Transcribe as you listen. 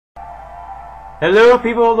Hello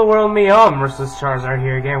people of the world, me, Merciless Charizard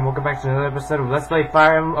here again. Welcome back to another episode of Let's Play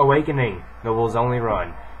Fire Emblem Awakening, Noble's Only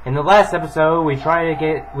Run. In the last episode, we tried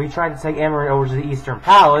to take Emblem over to the Eastern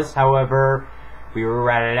Palace. However, we were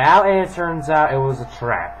ratted out, and it turns out it was a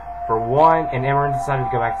trap. For one, and Emblem decided to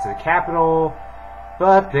go back to the capital,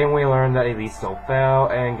 but then we learned that Elise still fell,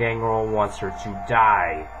 and Gangrel wants her to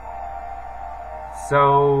die.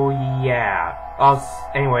 So, yeah.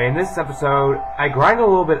 Anyway, in this episode, I grind a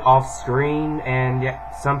little bit off screen, and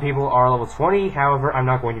yeah, some people are level 20, however, I'm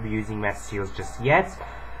not going to be using Master Seals just yet.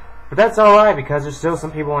 But that's alright, because there's still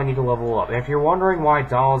some people I need to level up. And if you're wondering why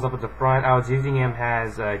Donald's up at the front, I was using him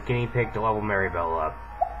as a guinea pig to level Maribel up.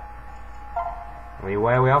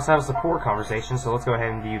 Anyway, we also have a support conversation, so let's go ahead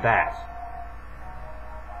and view that.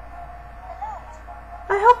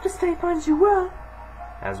 I hope this day finds you well.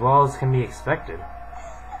 As well as can be expected.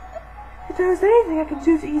 If there is anything I can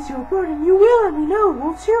do to ease your burden, you will let me know,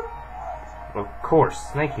 won't you? Of course.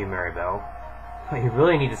 Thank you, Maribel. But you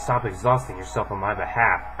really need to stop exhausting yourself on my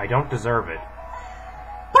behalf. I don't deserve it.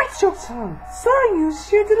 Bite your tongue! Serving you is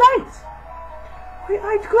sheer delight!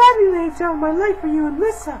 I'd gladly lay down my life for you and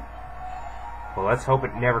Lissa. Well, let's hope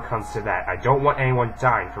it never comes to that. I don't want anyone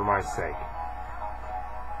dying for my sake.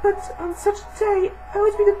 But on such a day, I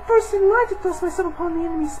would be the first in line to thrust myself upon the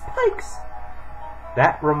enemy's spikes.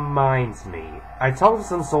 That reminds me. I talked to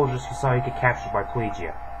some soldiers who saw you get captured by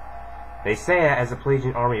Plegia. They say that as the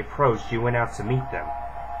Plegian army approached, you went out to meet them.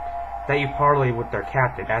 That you parleyed with their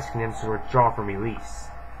captain, asking them to withdraw from Elise.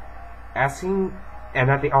 And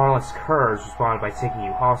that the Arliss Curs responded by taking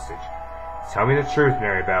you hostage. Tell me the truth,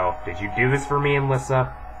 Maribel. Did you do this for me and Lissa?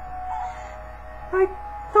 I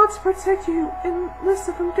thought to protect you and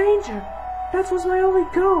Lissa from danger. That was my only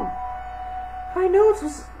goal. I know it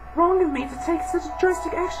was wrong of me to take such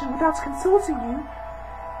drastic action without consulting you,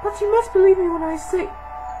 but you must believe me when I say...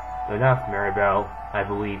 Enough, Maribel. I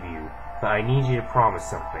believe you, but I need you to promise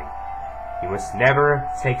something. You must never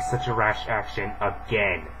take such a rash action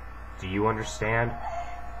again. Do you understand?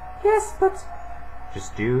 Yes, but...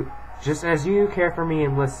 Just as you care for me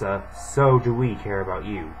and Lissa, so do we care about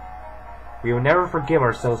you. We will never forgive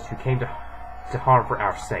ourselves who came to harm for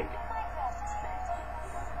our sake.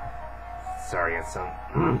 Sorry, son.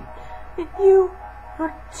 You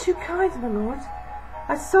are too kind, my lord.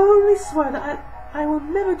 I solemnly swear that I will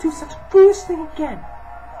never do such a foolish thing again.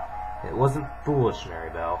 It wasn't foolish,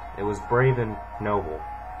 Maribel. It was brave and noble.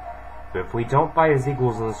 But if we don't fight as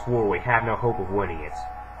equals in this war, we have no hope of winning it.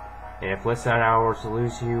 And if Lissa and I were to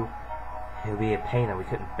lose you, it would be a pain that we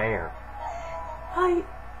couldn't bear. It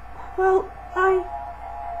won't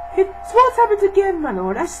happen again, my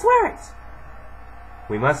lord, I swear it!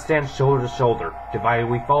 We must stand shoulder to shoulder. Divided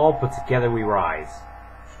we fall, but together we rise.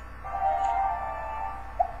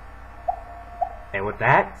 And with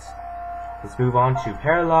that, let's move on to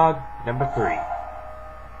Paralogue number 3.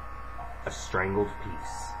 A Strangled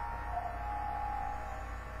Peace.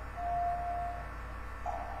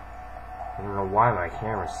 I don't know why my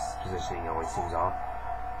camera's positioning always seems off.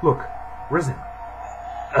 Look, Risen.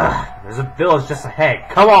 Ugh, there's a village just ahead.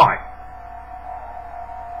 Come on!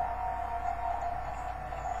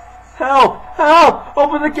 Help! Help!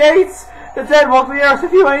 Open the gates! The dead walk the earth.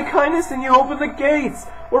 If you have any kindness, then you open the gates.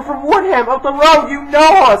 We're from Woodham, up the road. You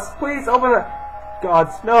know us. Please open the...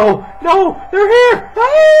 Gods, no! No! They're here!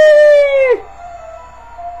 Hey!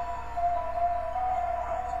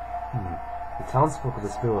 The townsfolk of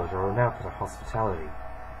this village are renowned for their hospitality.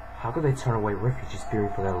 How could they turn away refugees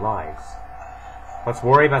fearing for their lives? Let's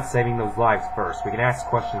worry about saving those lives first. We can ask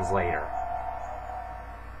questions later.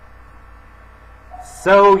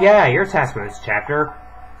 So, yeah, your task for this chapter,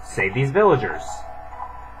 save these villagers.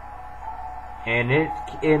 And it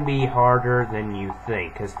can be harder than you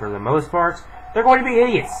think, because for the most part, they're going to be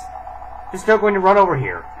idiots. Just not going to run over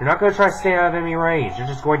here. You're not going to try to stay out of enemy range. You're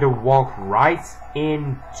just going to walk right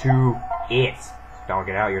into it. Don't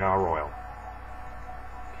get out, you're not a royal.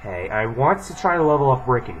 Okay, I want to try to level up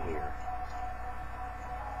Rickon here.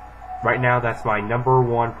 Right now, that's my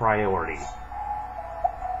 #1 priority.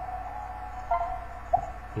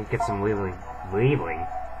 You get some leveling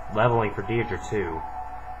for Deidre too.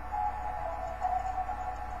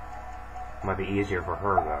 Might be easier for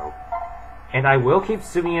her though. And I will keep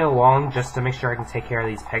swinging it along just to make sure I can take care of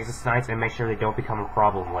these Pegasus Knights and make sure they don't become a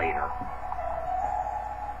problem later.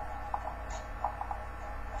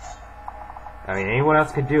 I mean, anyone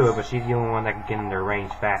else could do it, but she's the only one that can get in their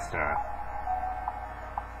range fast enough.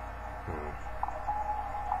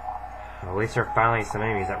 Well, at least there are finally some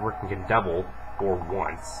enemies that Rickon can double for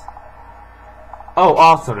once. Oh,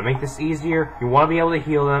 also, to make this easier, you want to be able to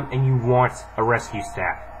heal them, and you want a rescue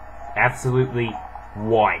staff. Absolutely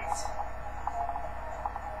want.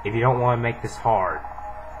 if you don't want to make this hard.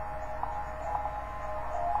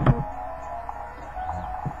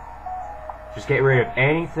 Just get rid of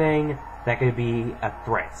anything that could be a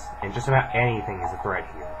threat. And just about anything is a threat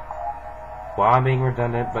here. Well, I'm being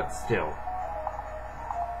redundant, but still.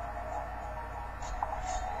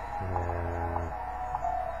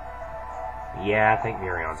 Yeah, I think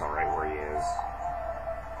Mirion's alright where he is.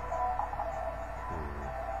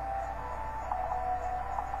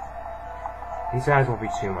 These guys won't be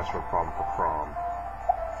too much of a problem for Crom.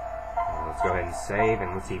 Let's go ahead and save,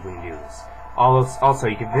 and let's see if we can do this. Also,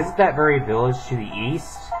 you can visit that very village to the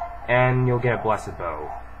east, and you'll get a Blessed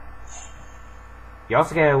Bow. You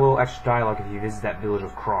also get a little extra dialogue if you visit that village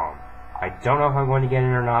with Crom. I don't know if I'm going to get it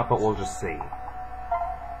or not, but we'll just see.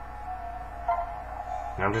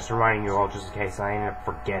 And I'm just reminding you all just in case I end up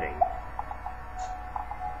forgetting.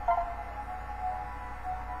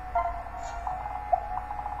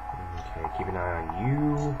 Okay, keep an eye on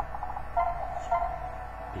you.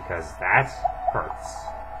 Because that hurts.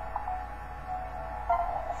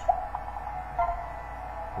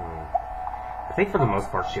 I think for the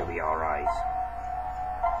most part she'll be alright.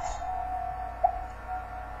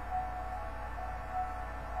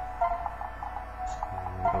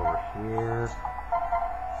 Over here.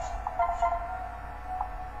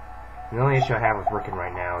 The only issue I have with Rickon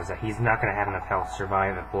right now is that he's not going to have enough health to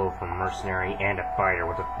survive a blow from a mercenary and a fighter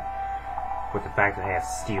with the fact that they have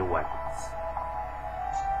steel weapons.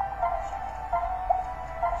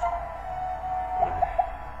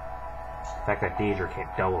 The fact that Deidre can't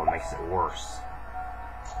double it makes it worse.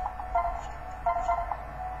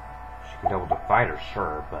 She can double the fighter,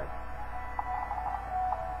 sure, but...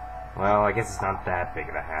 well, I guess it's not that big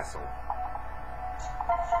of a hassle.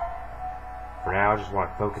 For now, I just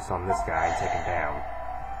want to focus on this guy and take him down.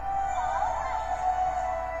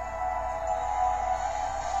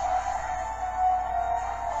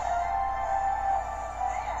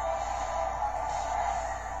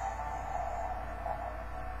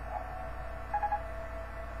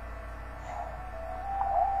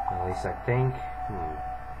 At least I think...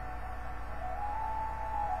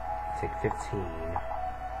 take 15.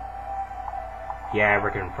 Yeah, I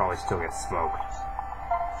reckon probably still get smoked.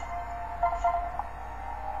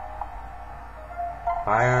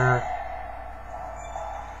 Fire.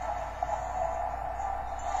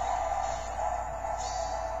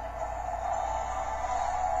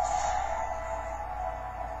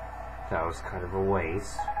 That was kind of a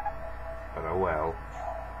waste, but oh well.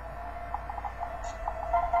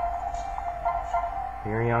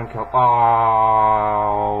 Mirion killed.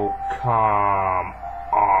 Oh, come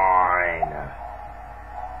on.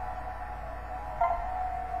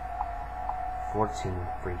 14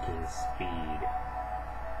 freaking speed.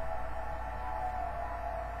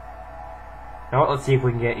 Now let's see if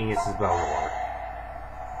we can get Enos's bow to work.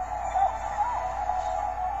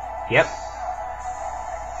 Yep.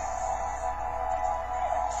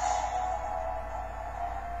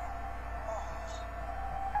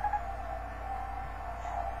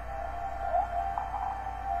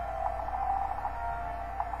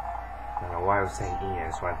 I don't know why I was saying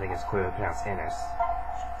Enos, but I think it's clearly pronounced Enos.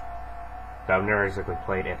 Though I've never exactly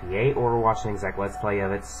played FE8 or watched an exact Let's Play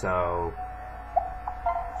of it, so...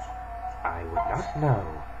 I would not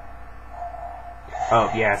know.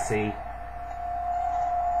 Oh, yeah, see?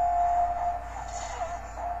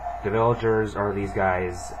 The villagers are these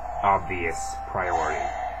guys' obvious priority.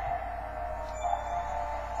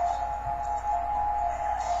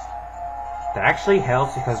 That actually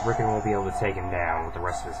helps because Rickon won't be able to take him down with the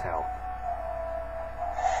rest of his health.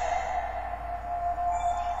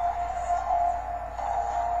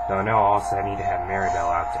 Though no, also I need to have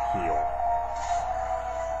Maribel out to heal.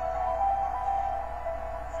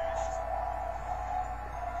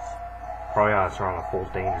 Probably ought to turn on a full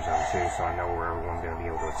danger zone too, so I know where everyone's going to be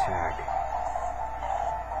able to attack.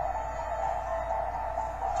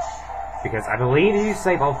 Because I believe if you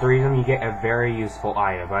save all three of them, you get a very useful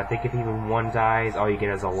item. But I think if even one dies, all you get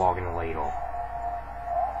is a log and a ladle.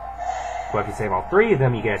 But if you save all three of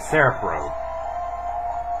them, you get a Seraph Robe.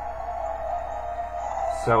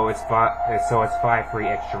 So it's 5 free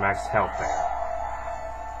extra max health there.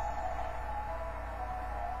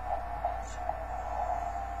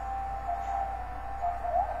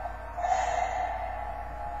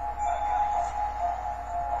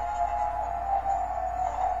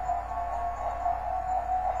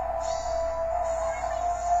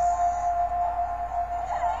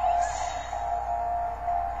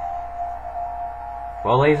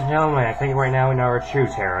 Well, ladies and gentlemen, I think right now we know our true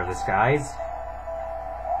terror of the skies.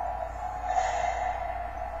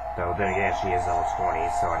 Though, then again, she is level 20,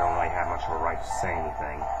 so I don't really have much of a right to say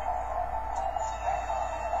anything.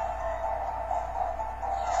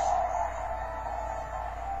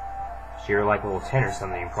 you're like level 10 or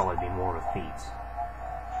something, you'd probably be more of a feat.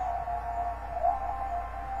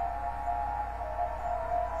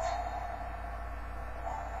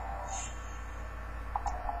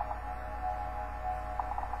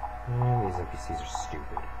 And these NPCs are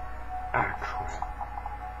stupid. Ah, crap.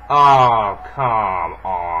 Oh, come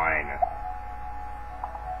on.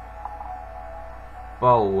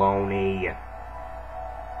 Baloney.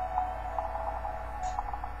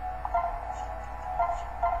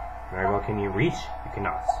 Very well, can you reach? You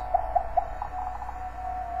cannot.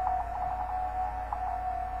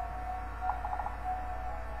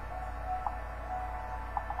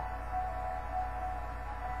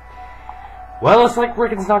 Well, looks like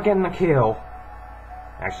Rickon's not getting the kill.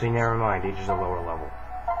 Actually, never mind. He's just a lower level.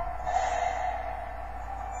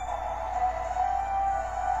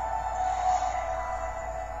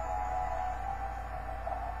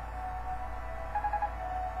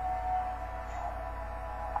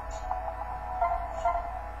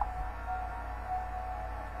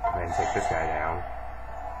 Go ahead and take this guy down.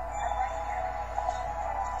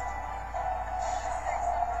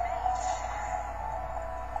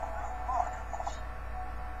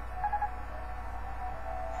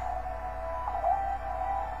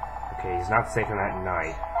 Okay, he's not safe in that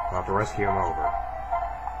night. I'll have to rescue him over.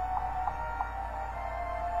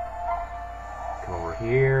 Come over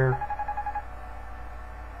here.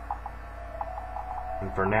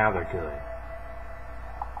 And for now, they're good.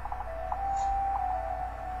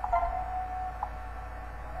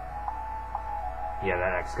 Yeah,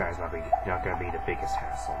 that X guy's not gonna be the biggest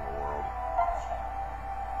hassle in the world.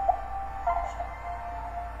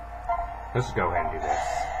 Let's just go ahead and do this.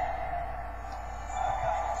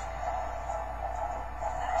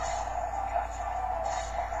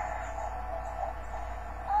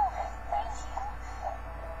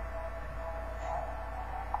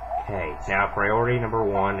 Okay, now priority number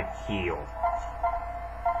 1, heal.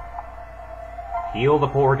 Heal the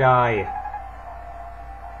poor guy.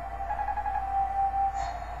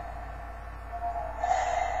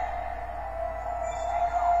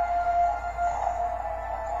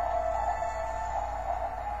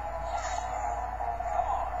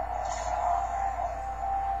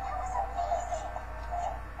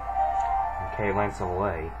 Okay, Lance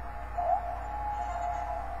away.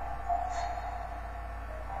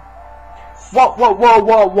 Whoa, whoa, whoa,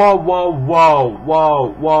 whoa, whoa, whoa, whoa,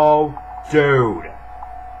 whoa, whoa, dude.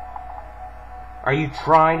 Are you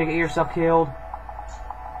trying to get yourself killed?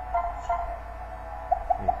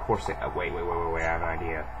 And of course they, wait, I have an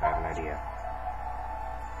idea.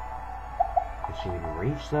 Can she even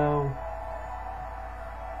reach, though?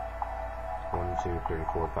 1, 2, 3,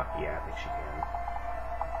 4, 5, yeah, I think she can.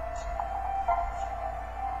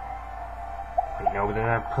 Wait, no, but then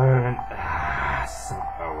I'm putting...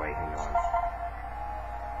 oh, wait, hang on.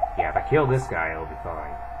 Yeah, if I kill this guy, it'll be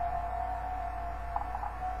fine.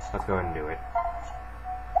 Let's go ahead and do it.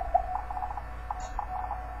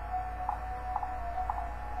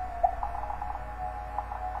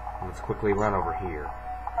 Let's quickly run over here.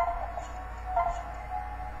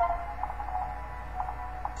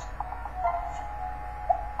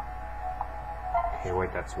 Okay,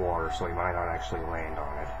 wait, that's water, so he might not actually land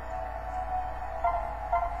on it.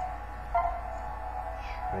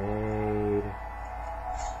 Trade.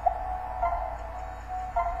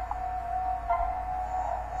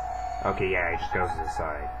 Okay, yeah, he just goes to the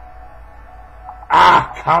side.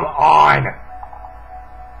 Ah, come on!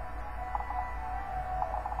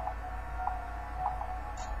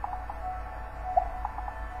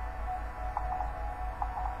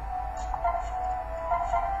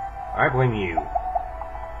 I blame you.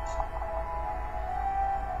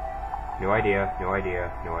 No idea.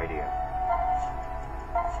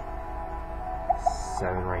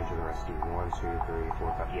 7 range of the rescue. 1, 2, 3,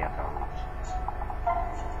 4, 5. Yeah, that'll reach.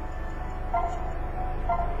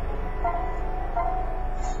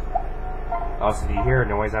 Also, do you hear a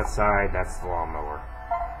noise outside? That's the lawnmower.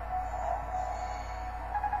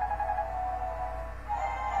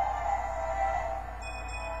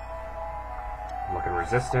 Look at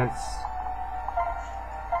resistance.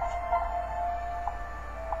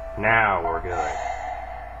 Now we're good.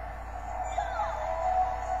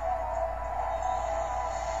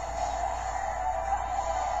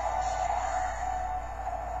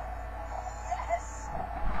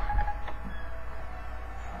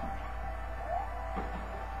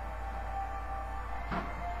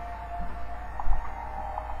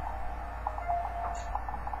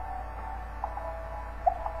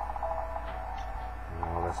 No,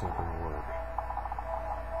 that's not gonna work.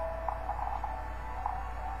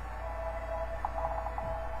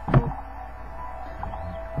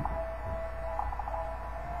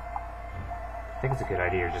 Maybe it's a good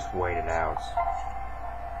idea to just wait it out.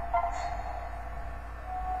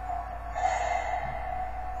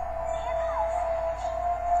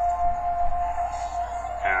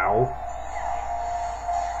 Ow.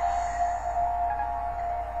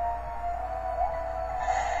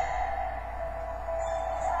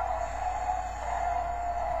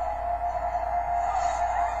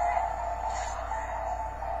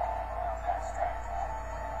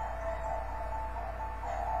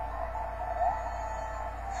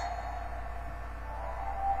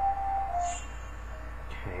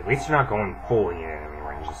 At least you're not going fully in enemy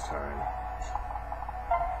range this time.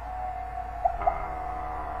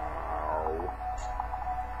 Ow.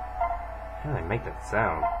 How do they make that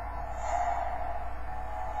sound?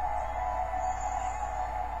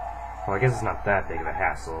 Well, I guess it's not that big of a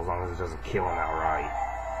hassle as long as it doesn't kill him outright.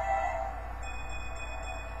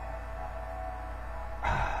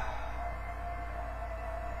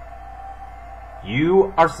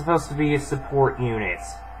 You are supposed to be a support unit.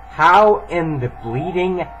 How in the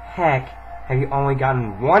bleeding heck have you only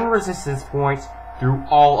gotten one resistance point through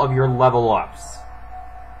all of your level ups?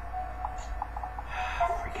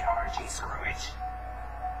 Freaking RG, screw it.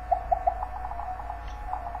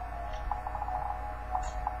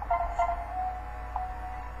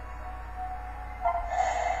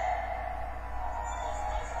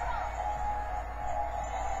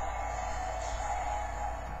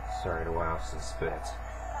 Sorry to wow some spit.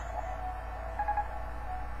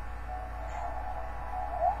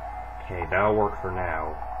 Okay, that'll work for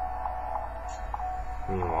now.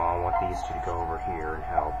 Meanwhile, I want these two to go over here and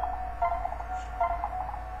help.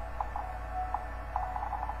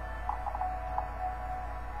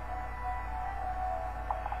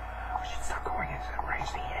 We should stop going into the range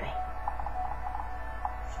of the enemy.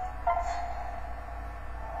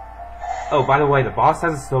 Oh, by the way, the boss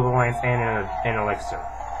has a silver lance and an elixir.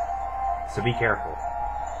 So be careful.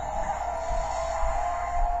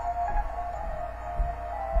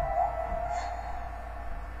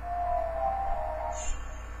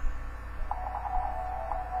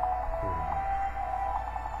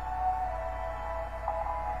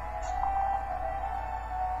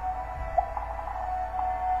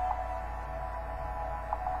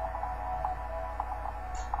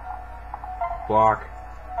 Block.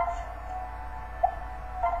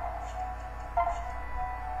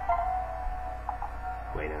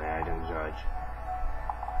 Wait a minute, I didn't judge.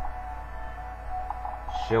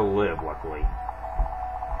 She'll live, luckily.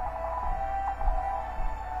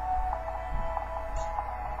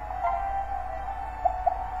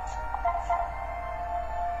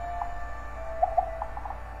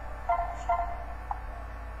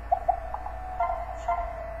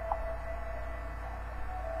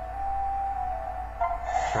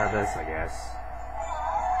 Try this, I guess.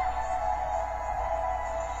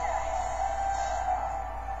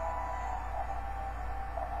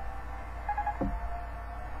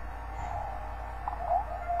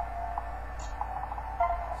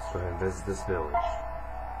 Let's go ahead and visit this village.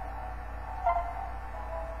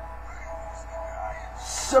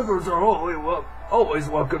 Shepherds are always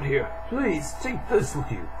welcome here. Please, take this with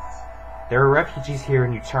you. There are refugees here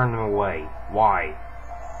and you turn them away. Why?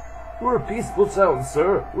 We're a peaceful town,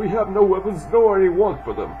 sir. We have no weapons nor any want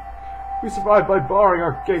for them. We survive by barring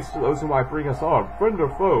our gates to those who might bring us harm, friend or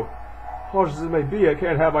foe. Harsh as it may be, I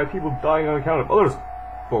can't have my people dying on account of others'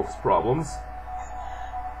 folks' problems.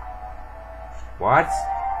 What?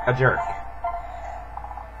 A jerk.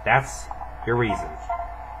 That's your reason.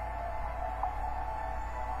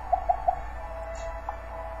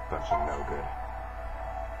 Bunch of no good.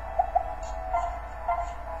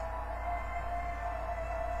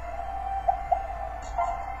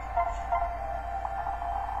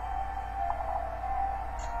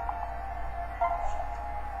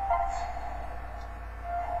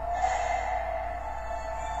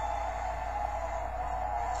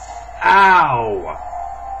 Ow!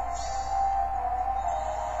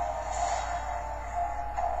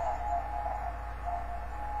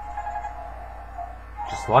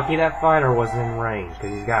 Just lucky that fighter wasn't in range,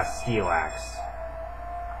 because he's got a steel axe.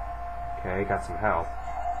 Okay, got some health.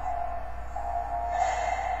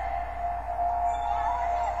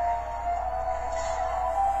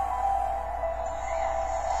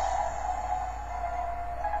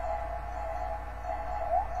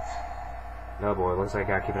 No boy, looks like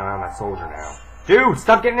I gotta keep an eye on that soldier now. Dude,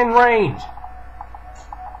 stop getting in range!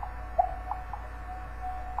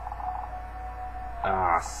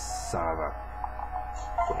 Ah, son of a...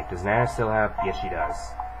 Wait, does Nana still have... Yes, she does.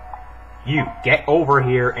 You, get over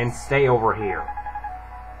here and stay over here.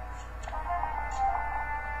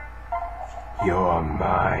 You're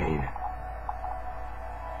mine.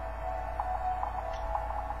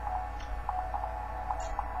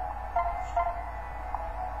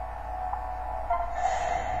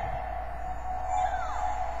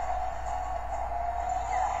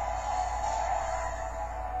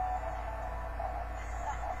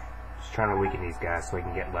 Just trying to weaken these guys so we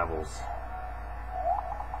can get levels.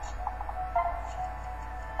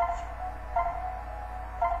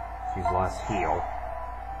 Use last heal.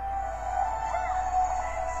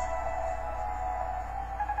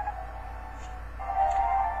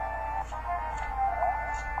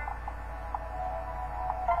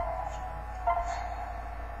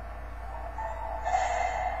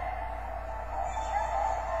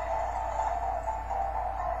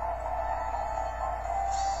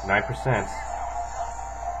 %.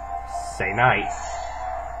 Say night.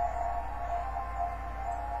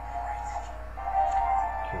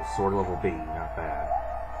 Okay, sword level B, not bad.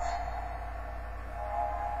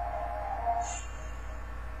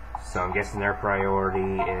 So I'm guessing their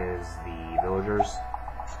priority is the villagers.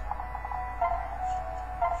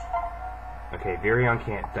 Okay, Virion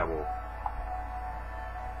can't double.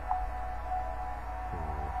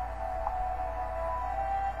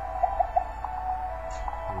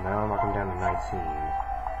 Now knock him down to 19.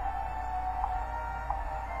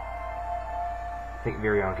 I think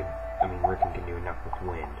Rickon can do enough with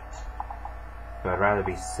wind. But I'd rather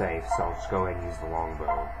be safe, so I'll just go ahead and use the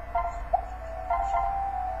longbow.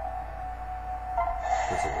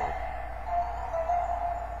 This'll work.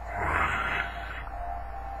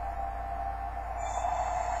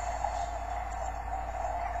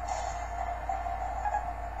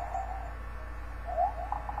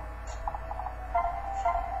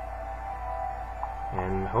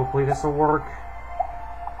 And hopefully this will work.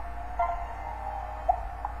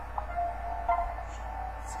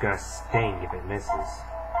 It's gonna sting if it misses.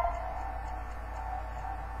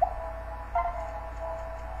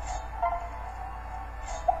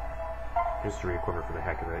 Just to re-equip it for the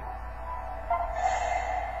heck of it.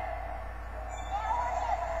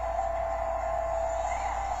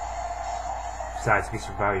 Besides, if he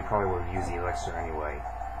survived, he probably would have used the elixir anyway.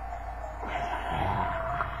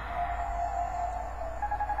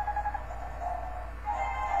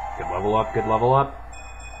 Good level up, good level up.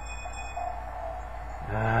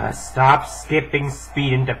 Stop skipping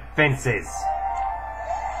speed and defenses.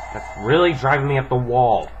 That's really driving me up the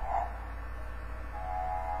wall.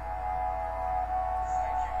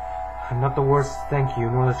 I'm not the worst, thank you,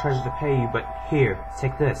 nor the treasure to pay you, but here,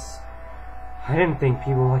 take this. I didn't think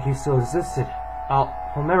people like you still existed. I'll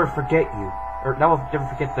never forget you. Or, no, I'll never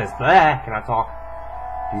forget this. Blah! Can I talk?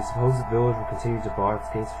 Do you suppose the village will continue to bar its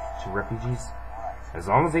gates to refugees? As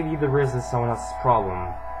long as they view the risk as someone else's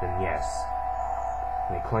problem, then yes.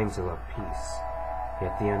 They claim to love peace.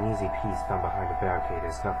 Yet the uneasy peace found behind a barricade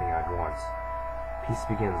is nothing I'd want. Peace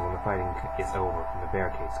begins when the fighting is over and the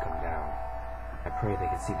barricades come down. I pray they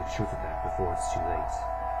can see the truth of that before it's too late.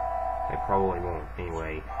 They probably won't.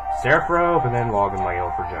 Anyway, Seraph Robe and then log in my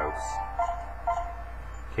for jokes.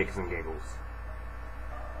 Kicks and giggles.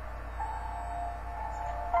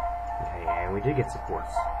 Okay, and we did get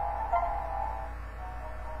supports.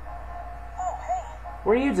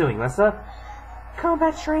 What are you doing, Lissa?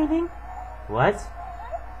 Combat training. What?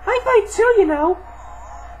 I fight too, you know.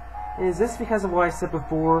 Is this because of what I said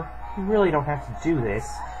before? You really don't have to do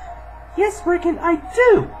this. Yes, Rickon, I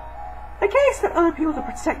do. I can't expect other people to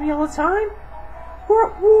protect me all the time. We're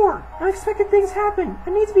at war. Unexpected things happen. I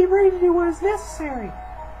need to be ready to do what is necessary.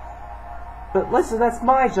 But listen, that's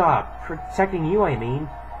my job. Protecting you, I mean.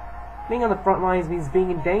 Being on the front lines means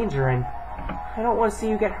being in danger, and I don't want to see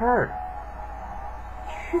you get hurt.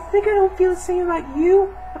 You think I don't feel the same about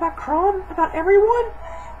you? About Crom? About everyone?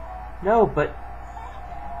 No, but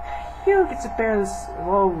you don't get to bear this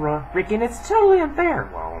low, Rickon. It's totally unfair.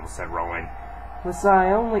 Well, I almost said Rowan. Listen,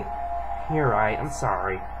 I only... You're right, I'm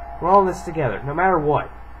sorry. We're all in this together, no matter what.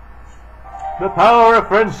 The power of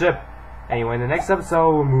friendship! Anyway, in the next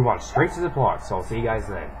episode, we'll move on straight to the plot, so I'll see you guys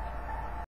then.